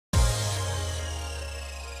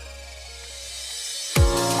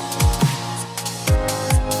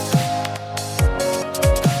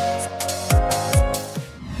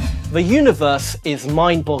The universe is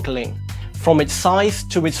mind-boggling. From its size,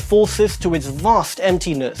 to its forces, to its vast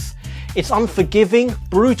emptiness. It's unforgiving,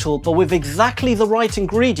 brutal, but with exactly the right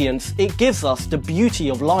ingredients, it gives us the beauty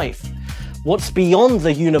of life. What's beyond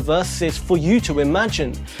the universe is for you to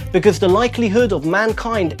imagine, because the likelihood of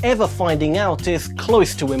mankind ever finding out is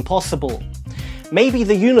close to impossible. Maybe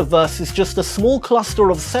the universe is just a small cluster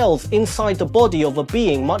of cells inside the body of a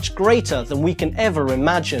being much greater than we can ever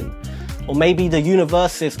imagine. Or maybe the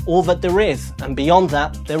universe is all that there is, and beyond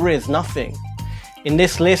that, there is nothing. In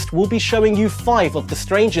this list, we'll be showing you 5 of the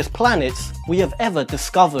strangest planets we have ever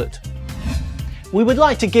discovered. We would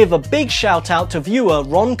like to give a big shout out to viewer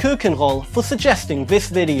Ron Keukenrol for suggesting this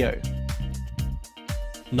video.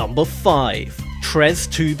 Number 5.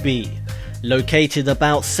 Trestobe. Located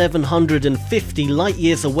about 750 light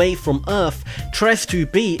years away from Earth,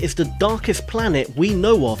 Trestobe is the darkest planet we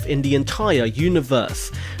know of in the entire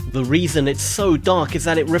universe. The reason it's so dark is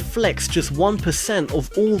that it reflects just 1% of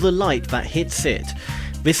all the light that hits it.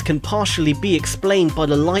 This can partially be explained by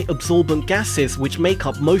the light-absorbent gases which make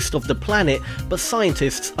up most of the planet, but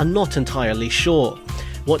scientists are not entirely sure.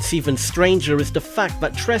 What's even stranger is the fact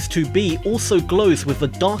that Trestobe also glows with a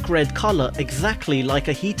dark red colour exactly like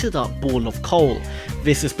a heated up ball of coal.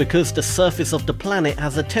 This is because the surface of the planet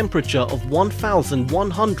has a temperature of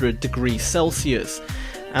 1100 degrees Celsius.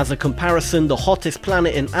 As a comparison, the hottest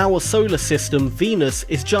planet in our solar system, Venus,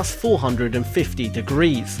 is just 450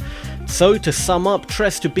 degrees. So to sum up,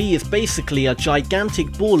 Trestobe is basically a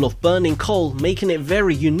gigantic ball of burning coal, making it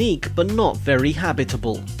very unique but not very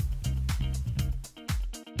habitable.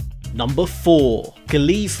 Number 4.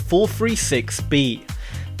 Gliese 436b.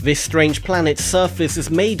 This strange planet's surface is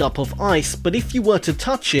made up of ice, but if you were to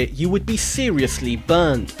touch it, you would be seriously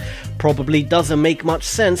burned. Probably doesn't make much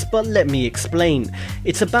sense, but let me explain.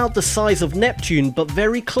 It's about the size of Neptune, but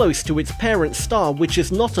very close to its parent star, which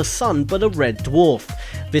is not a sun but a red dwarf.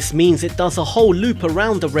 This means it does a whole loop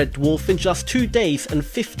around the red dwarf in just 2 days and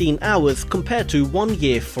 15 hours compared to 1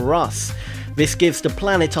 year for us. This gives the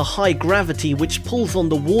planet a high gravity which pulls on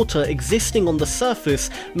the water existing on the surface,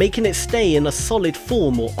 making it stay in a solid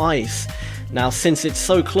form or ice. Now, since it's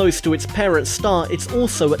so close to its parent star, it's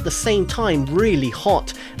also at the same time really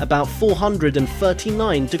hot, about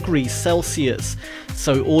 439 degrees Celsius.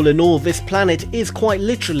 So all in all, this planet is quite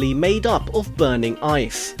literally made up of burning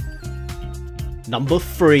ice. Number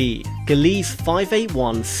 3. Gliese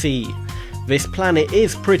 581c. This planet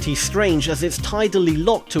is pretty strange as it's tidally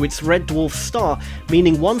locked to its red dwarf star,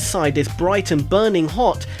 meaning one side is bright and burning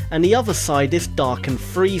hot and the other side is dark and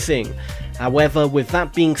freezing. However, with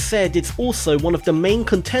that being said, it's also one of the main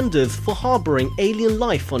contenders for harbouring alien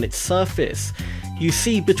life on its surface. You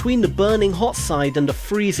see, between the burning hot side and the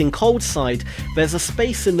freezing cold side, there's a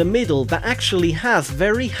space in the middle that actually has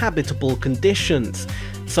very habitable conditions.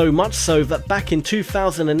 So much so that back in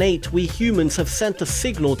 2008 we humans have sent a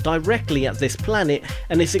signal directly at this planet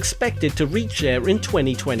and it's expected to reach there in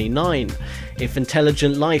 2029. If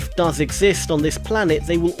intelligent life does exist on this planet,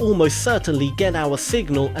 they will almost certainly get our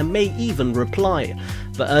signal and may even reply.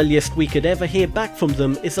 The earliest we could ever hear back from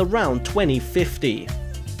them is around 2050.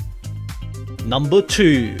 Number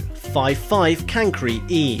 2. 55 Cancri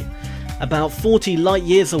E. About 40 light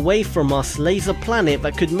years away from us lays a planet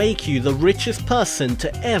that could make you the richest person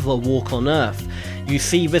to ever walk on Earth. You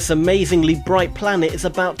see, this amazingly bright planet is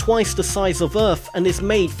about twice the size of Earth and is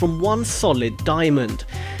made from one solid diamond.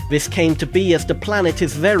 This came to be as the planet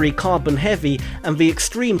is very carbon heavy and the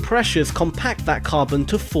extreme pressures compact that carbon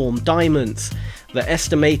to form diamonds. The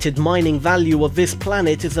estimated mining value of this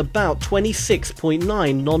planet is about $26.9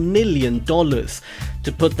 nonillion.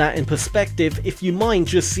 To put that in perspective, if you mine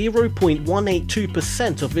just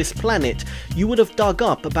 0.182% of this planet, you would have dug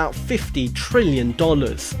up about $50 trillion.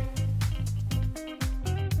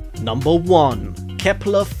 Number 1.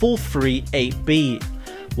 Kepler 438b.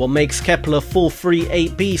 What makes Kepler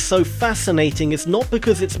 438b so fascinating is not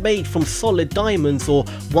because it's made from solid diamonds or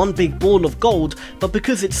one big ball of gold, but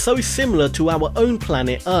because it's so similar to our own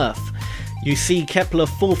planet Earth. You see, Kepler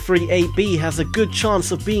 438b has a good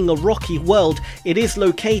chance of being a rocky world. It is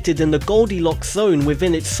located in the Goldilocks zone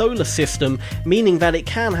within its solar system, meaning that it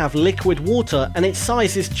can have liquid water and its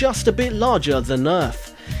size is just a bit larger than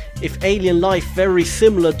Earth. If alien life very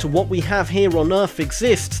similar to what we have here on Earth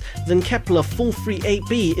exists, then Kepler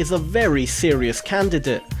 438b is a very serious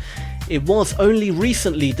candidate. It was only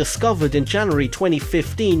recently discovered in January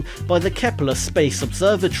 2015 by the Kepler Space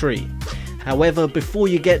Observatory. However, before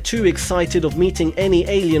you get too excited of meeting any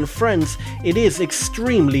alien friends, it is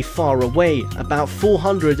extremely far away, about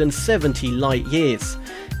 470 light years.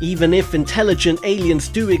 Even if intelligent aliens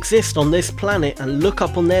do exist on this planet and look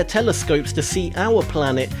up on their telescopes to see our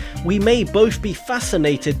planet, we may both be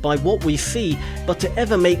fascinated by what we see, but to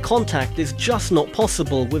ever make contact is just not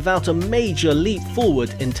possible without a major leap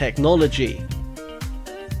forward in technology.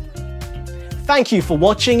 Thank you for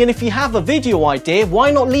watching, and if you have a video idea, why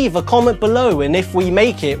not leave a comment below, and if we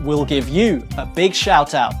make it, we'll give you a big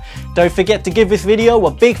shout out. Don't forget to give this video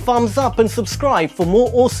a big thumbs up and subscribe for more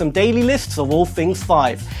awesome daily lists of all things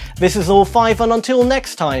 5. This is All 5, and until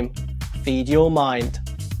next time, feed your mind.